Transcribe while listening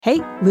Hey,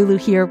 Lulu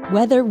here.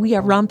 Whether we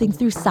are romping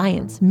through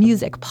science,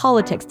 music,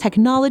 politics,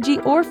 technology,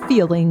 or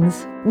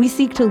feelings, we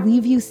seek to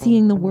leave you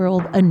seeing the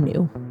world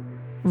anew.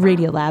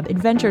 Radiolab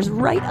adventures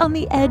right on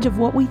the edge of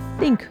what we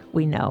think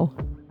we know,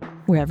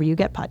 wherever you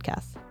get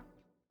podcasts.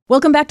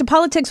 Welcome back to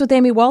Politics with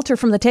Amy Walter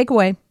from The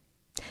Takeaway.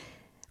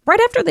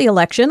 Right after the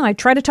election, I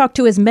try to talk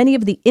to as many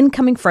of the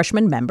incoming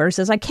freshman members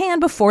as I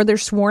can before they're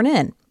sworn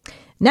in.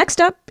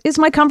 Next up is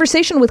my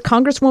conversation with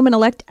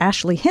Congresswoman-elect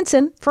Ashley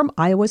Hinson from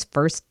Iowa's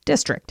 1st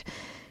District.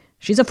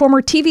 She's a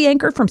former TV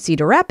anchor from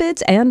Cedar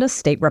Rapids and a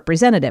state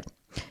representative.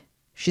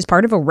 She's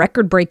part of a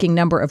record-breaking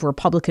number of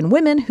Republican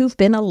women who've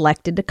been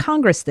elected to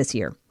Congress this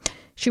year.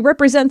 She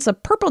represents a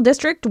purple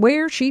district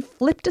where she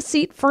flipped a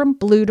seat from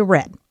blue to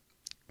red.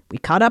 We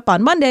caught up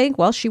on Monday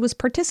while she was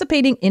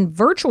participating in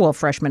virtual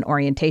freshman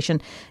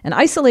orientation and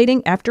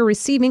isolating after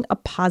receiving a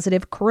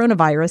positive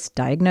coronavirus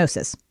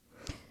diagnosis.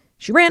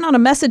 She ran on a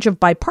message of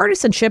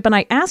bipartisanship, and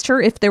I asked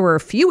her if there were a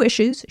few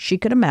issues she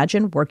could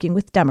imagine working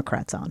with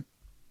Democrats on.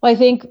 Well, I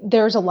think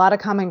there's a lot of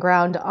common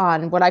ground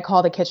on what I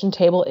call the kitchen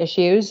table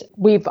issues.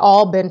 We've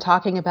all been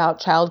talking about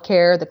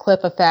childcare, the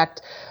cliff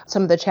effect,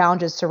 some of the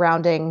challenges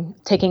surrounding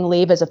taking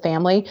leave as a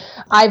family.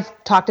 I've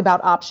talked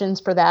about options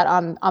for that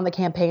on the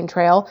campaign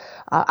trail.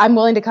 I'm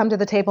willing to come to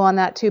the table on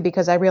that too,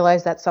 because I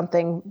realize that's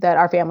something that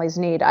our families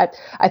need. I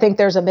think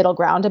there's a middle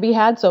ground to be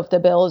had. So if the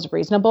bill is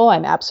reasonable,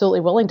 I'm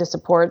absolutely willing to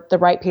support the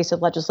right piece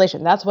of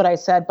legislation. That's what I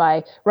said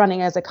by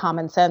running as a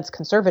common sense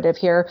conservative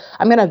here.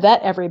 I'm going to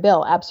vet every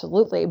bill,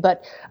 absolutely.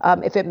 But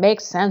if it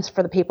makes sense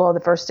for the people of the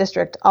 1st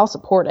District, I'll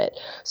support it.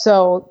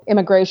 So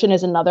immigration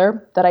is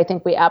another that I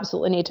think we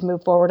absolutely need to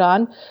move forward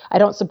on. I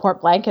don't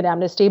support blanket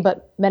amnesty,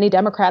 but many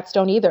Democrats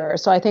don't either.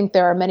 So I think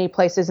there are many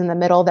places in the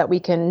middle that we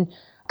can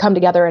come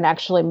together and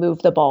actually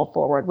move the ball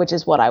forward, which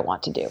is what I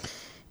want to do.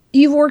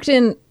 You've worked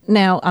in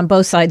now on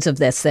both sides of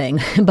this thing,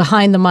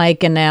 behind the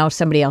mic and now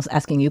somebody else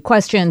asking you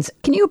questions.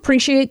 Can you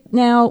appreciate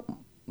now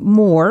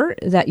more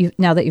that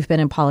now that you've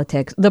been in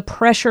politics, the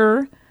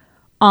pressure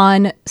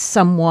on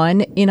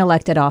someone in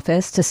elected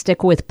office to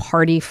stick with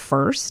party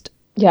first?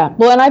 Yeah,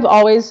 well, and I've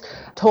always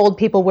told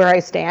people where I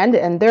stand,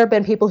 and there have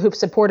been people who've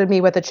supported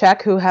me with a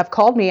check who have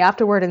called me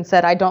afterward and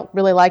said, I don't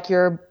really like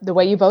the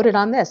way you voted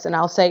on this. And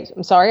I'll say,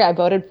 I'm sorry, I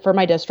voted for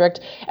my district.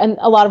 And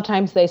a lot of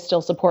times they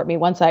still support me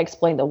once I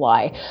explain the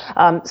why.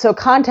 So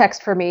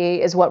context for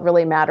me is what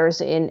really matters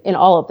in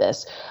all of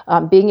this.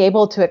 Being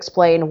able to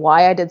explain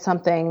why I did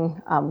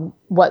something,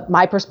 what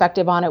my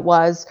perspective on it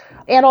was,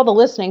 and all the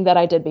listening that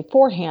I did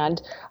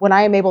beforehand. When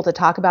I am able to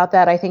talk about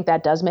that, I think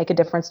that does make a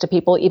difference to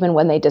people, even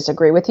when they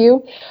disagree with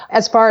you.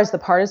 As far as the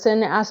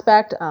partisan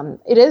aspect,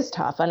 it is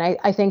tough. And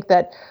I think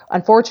that,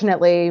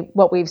 unfortunately,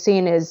 what we've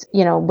seen is,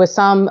 with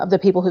some of the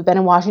people who've been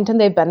in Washington,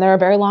 they've been there a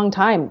very long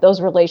time.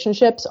 Those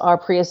relationships are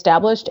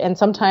pre-established, and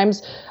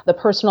sometimes the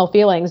personal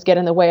feelings get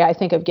in the way, I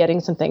think, of getting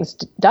some things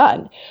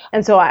done.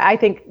 And so I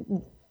think,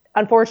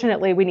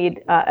 unfortunately, we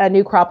need a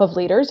new crop of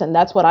leaders, and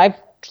that's what I've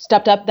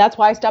stepped up. That's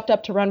why I stepped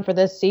up to run for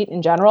this seat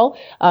in general,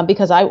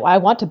 because I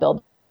want to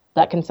build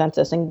that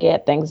consensus and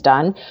get things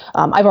done.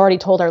 I've already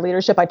told our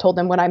leadership, I told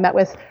them when I met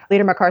with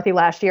Leader McCarthy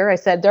last year, I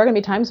said, there are going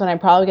to be times when I'm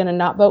probably going to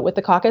not vote with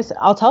the caucus.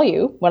 I'll tell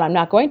you when I'm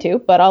not going to,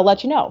 but I'll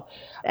let you know.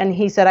 And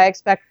he said, I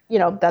expect,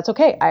 that's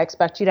okay. I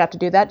expect you to have to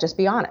do that. Just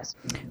be honest.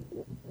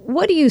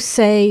 What do you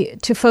say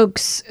to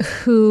folks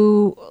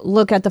who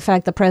look at the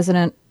fact the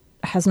president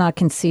has not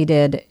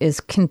conceded,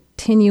 is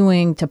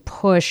continuing to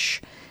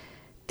push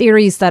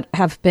theories that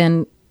have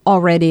been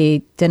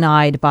already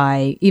denied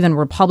by even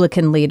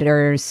Republican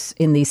leaders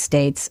in these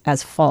states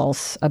as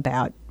false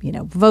about,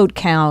 vote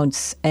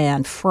counts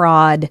and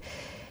fraud?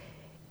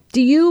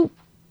 Do you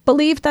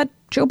believe that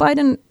Joe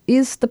Biden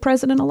is the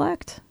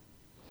president-elect?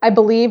 I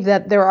believe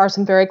that there are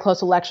some very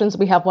close elections.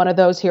 We have one of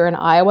those here in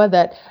Iowa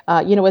that,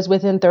 is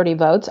within 30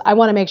 votes. I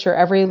want to make sure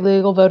every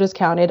legal vote is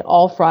counted,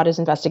 all fraud is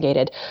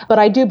investigated. But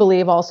I do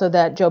believe also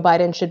that Joe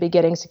Biden should be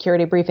getting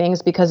security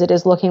briefings, because it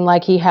is looking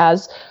like he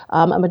has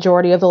a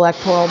majority of the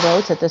electoral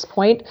votes at this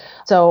point.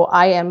 So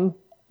I am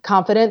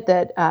confident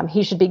that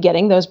he should be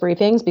getting those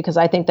briefings, because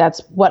I think that's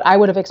what I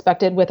would have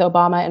expected with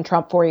Obama and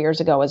Trump 4 years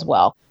ago as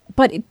well.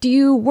 But do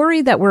you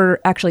worry that we're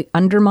actually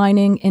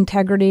undermining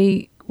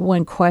integrity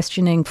when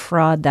questioning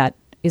fraud that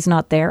is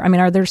not there? I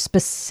mean, are there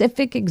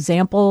specific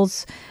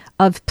examples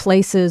of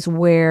places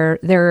where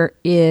there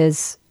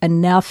is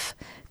enough,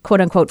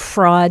 quote unquote,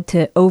 fraud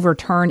to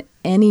overturn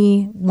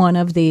any one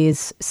of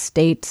these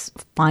states'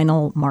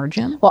 final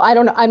margin? Well, I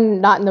don't know. I'm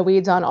not in the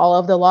weeds on all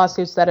of the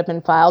lawsuits that have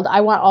been filed.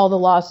 I want all the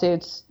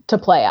lawsuits to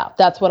play out.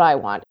 That's what I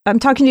want. I'm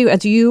talking to you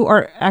as you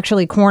are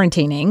actually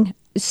quarantining.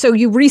 So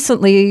you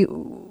recently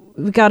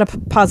got a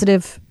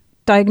positive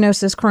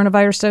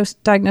coronavirus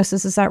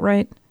diagnosis, is that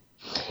right?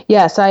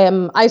 Yes, I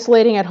am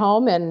isolating at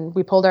home, and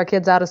we pulled our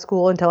kids out of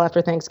school until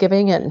after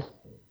Thanksgiving, and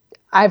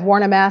I've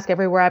worn a mask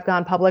everywhere I've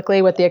gone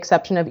publicly, with the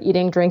exception of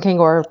eating, drinking,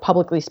 or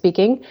publicly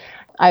speaking.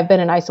 I've been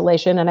in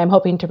isolation, and I'm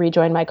hoping to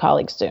rejoin my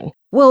colleagues soon.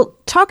 Well,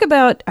 talk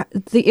about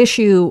the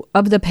issue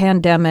of the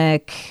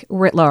pandemic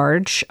writ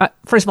large.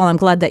 First of all, I'm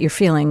glad that you're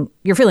feeling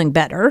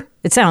better.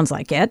 It sounds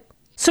like it.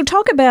 So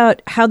talk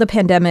about how the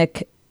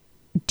pandemic,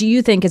 do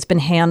you think, has been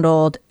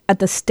handled at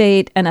the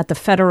state and at the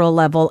federal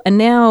level? And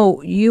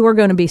now you are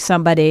going to be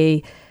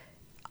somebody,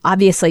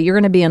 obviously, you're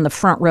going to be in the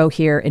front row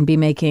here and be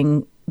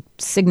making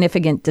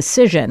significant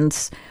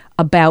decisions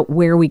about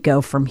where we go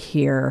from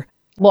here.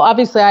 Well,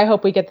 obviously, I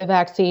hope we get the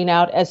vaccine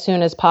out as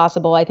soon as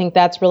possible. I think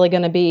that's really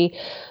going to be,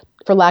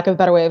 for lack of a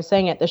better way of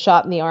saying it, the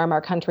shot in the arm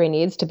our country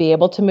needs to be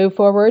able to move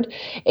forward.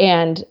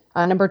 And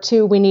number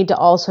two, we need to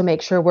also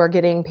make sure we're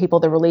getting people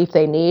the relief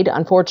they need.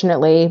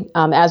 Unfortunately,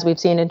 as we've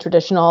seen in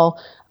traditional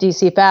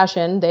DC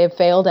fashion, they've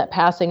failed at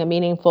passing a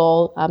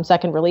meaningful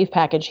second relief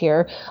package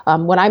here.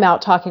 When I'm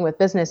out talking with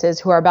businesses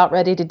who are about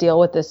ready to deal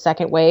with this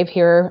second wave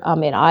here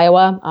in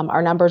Iowa,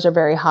 our numbers are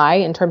very high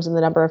in terms of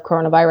the number of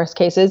coronavirus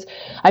cases.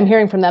 I'm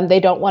hearing from them they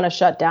don't want to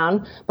shut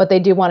down, but they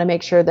do want to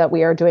make sure that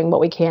we are doing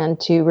what we can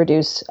to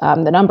reduce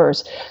the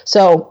numbers.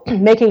 So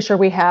making sure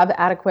we have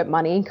adequate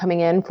money coming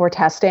in for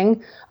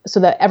testing so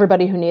that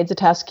everybody who needs a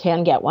test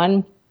can get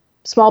one.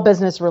 Small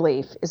business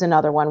relief is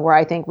another one where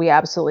I think we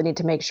absolutely need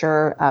to make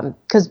sure,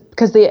 because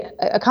the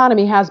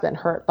economy has been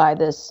hurt by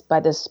this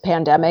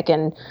pandemic,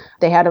 and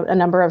they had a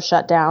number of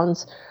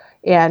shutdowns,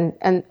 and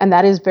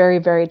that is very,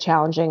 very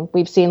challenging.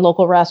 We've seen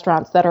local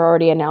restaurants that are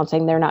already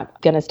announcing they're not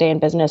going to stay in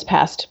business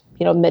past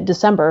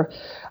mid-December.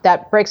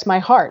 That breaks my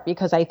heart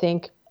because I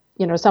think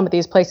some of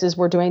these places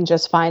were doing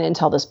just fine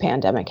until this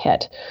pandemic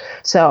hit.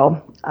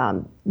 So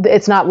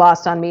it's not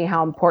lost on me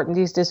how important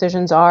these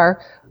decisions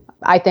are.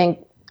 I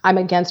think I'm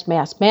against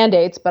mask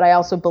mandates, but I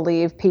also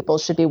believe people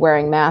should be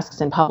wearing masks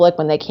in public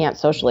when they can't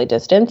socially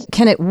distance.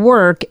 Can it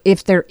work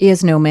if there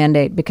is no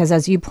mandate? Because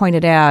as you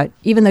pointed out,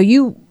 even though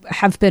you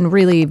have been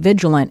really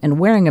vigilant in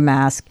wearing a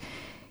mask,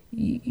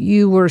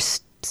 you were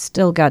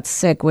still got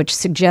sick, which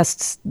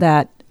suggests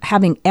that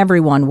having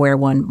everyone wear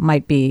one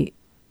might be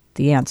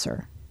the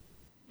answer.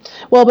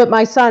 Well, but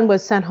my son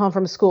was sent home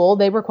from school.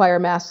 They require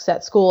masks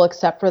at school,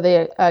 except for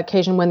the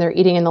occasion when they're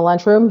eating in the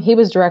lunchroom. He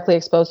was directly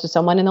exposed to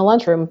someone in the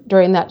lunchroom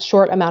during that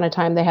short amount of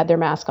time they had their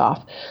mask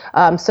off.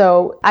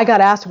 So I got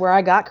asked where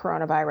I got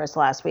coronavirus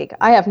last week.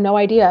 I have no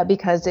idea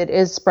because it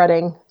is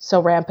spreading so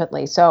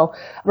rampantly. So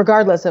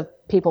regardless of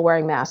people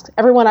wearing masks,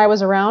 everyone I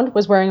was around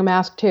was wearing a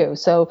mask too.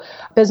 So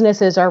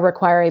businesses are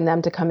requiring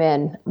them to come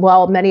in.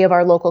 While many of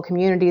our local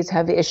communities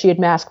have issued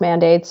mask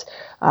mandates,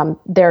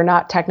 they're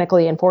not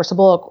technically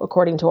enforceable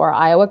according to our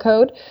Iowa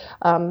code.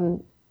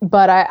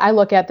 But I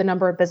look at the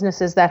number of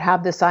businesses that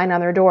have the sign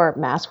on their door,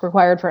 mask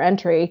required for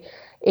entry,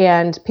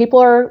 and people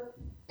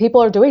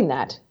are doing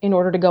that in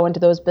order to go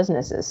into those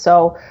businesses.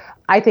 So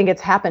I think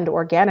it's happened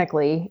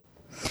organically.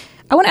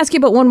 I want to ask you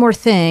about one more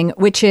thing,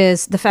 which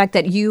is the fact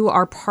that you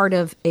are part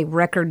of a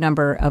record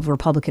number of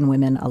Republican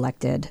women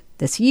elected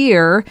this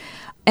year.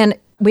 And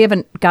we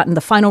haven't gotten the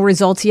final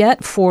results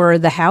yet for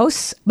the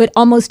House, but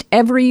almost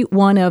every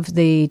one of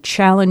the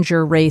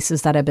challenger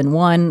races that have been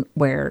won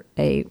where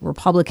a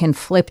Republican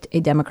flipped a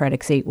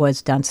Democratic seat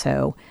was done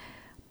so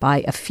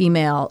by a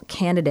female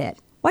candidate.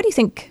 Why do you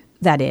think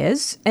that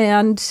is?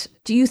 And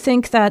do you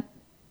think that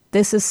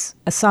this is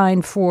a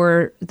sign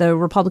for the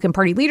Republican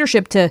Party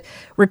leadership to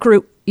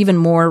recruit even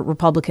more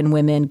Republican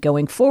women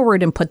going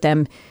forward and put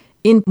them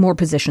in more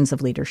positions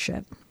of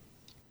leadership?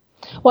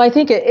 Well, I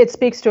think it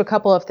speaks to a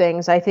couple of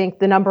things. I think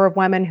the number of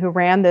women who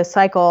ran this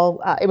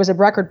cycle, it was a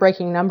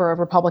record-breaking number of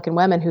Republican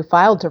women who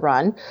filed to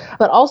run.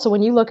 But also,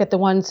 when you look at the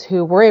ones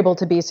who were able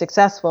to be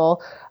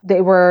successful,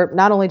 they were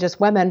not only just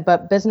women,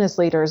 but business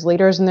leaders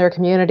in their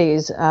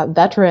communities,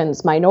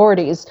 veterans,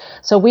 minorities.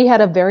 So we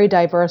had a very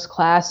diverse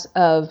class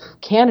of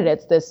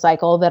candidates this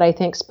cycle that I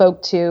think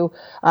spoke to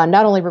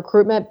not only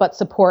recruitment, but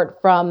support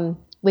from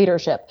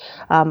leadership.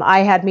 I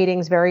had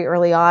meetings very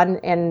early on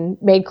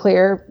and made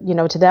clear,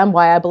 to them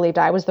why I believed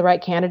I was the right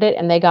candidate,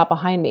 and they got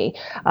behind me.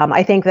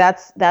 I think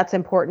that's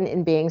important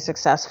in being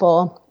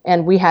successful.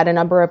 And we had a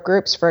number of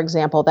groups, for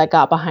example, that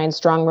got behind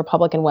strong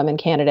Republican women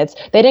candidates.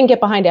 They didn't get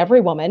behind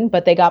every woman,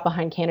 but they got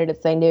behind candidates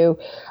they knew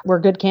were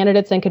good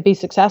candidates and could be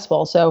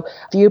successful. So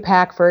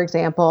ViewPAC, for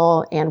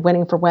example, and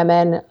Winning for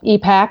Women,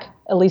 EPAC,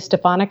 Elise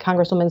Stefanik,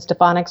 Congresswoman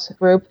Stefanik's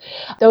group,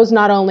 those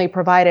not only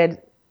provided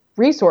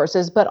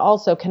resources, but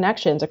also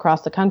connections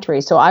across the country.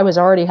 So I was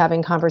already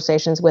having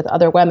conversations with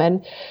other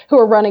women who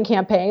were running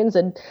campaigns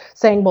and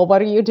saying, well,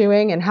 what are you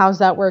doing and how's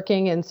that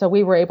working? And so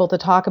we were able to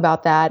talk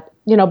about that,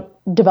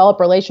 develop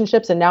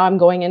relationships. And now I'm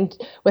going in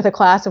with a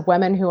class of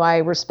women who I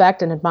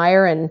respect and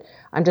admire, and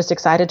I'm just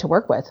excited to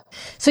work with.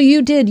 So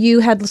you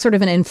had sort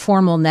of an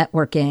informal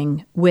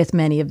networking with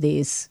many of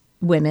these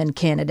women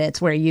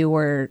candidates where you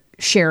were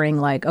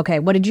sharing like, okay,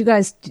 what did you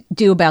guys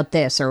do about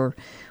this? Or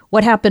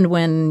what happened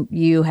when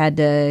you had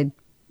to,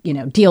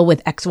 deal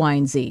with X, Y,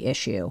 and Z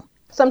issue?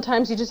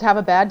 Sometimes you just have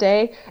a bad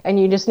day and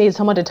you just need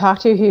someone to talk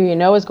to who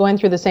is going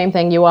through the same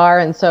thing you are.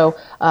 And so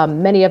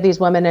many of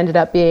these women ended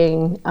up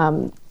being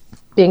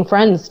being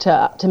friends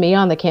to me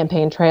on the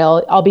campaign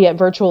trail, albeit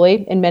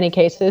virtually in many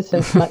cases,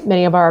 since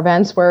many of our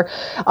events were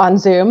on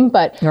Zoom.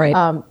 But right.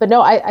 But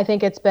no, I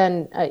think it's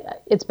been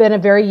a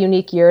very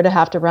unique year to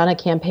have to run a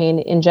campaign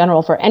in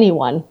general for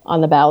anyone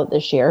on the ballot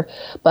this year.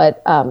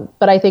 But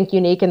I think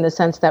unique in the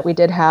sense that we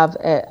did have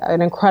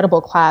an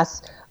incredible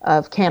class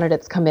of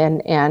candidates come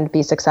in and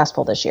be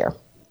successful this year.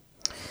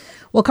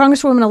 Well,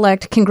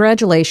 Congresswoman-elect,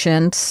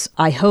 congratulations.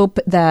 I hope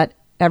that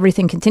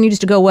everything continues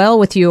to go well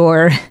with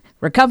your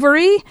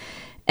recovery,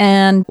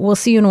 and we'll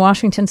see you in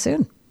Washington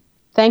soon.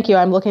 Thank you.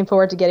 I'm looking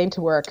forward to getting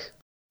to work.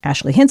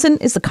 Ashley Hinson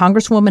is the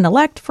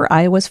Congresswoman-elect for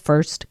Iowa's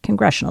 1st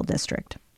Congressional District.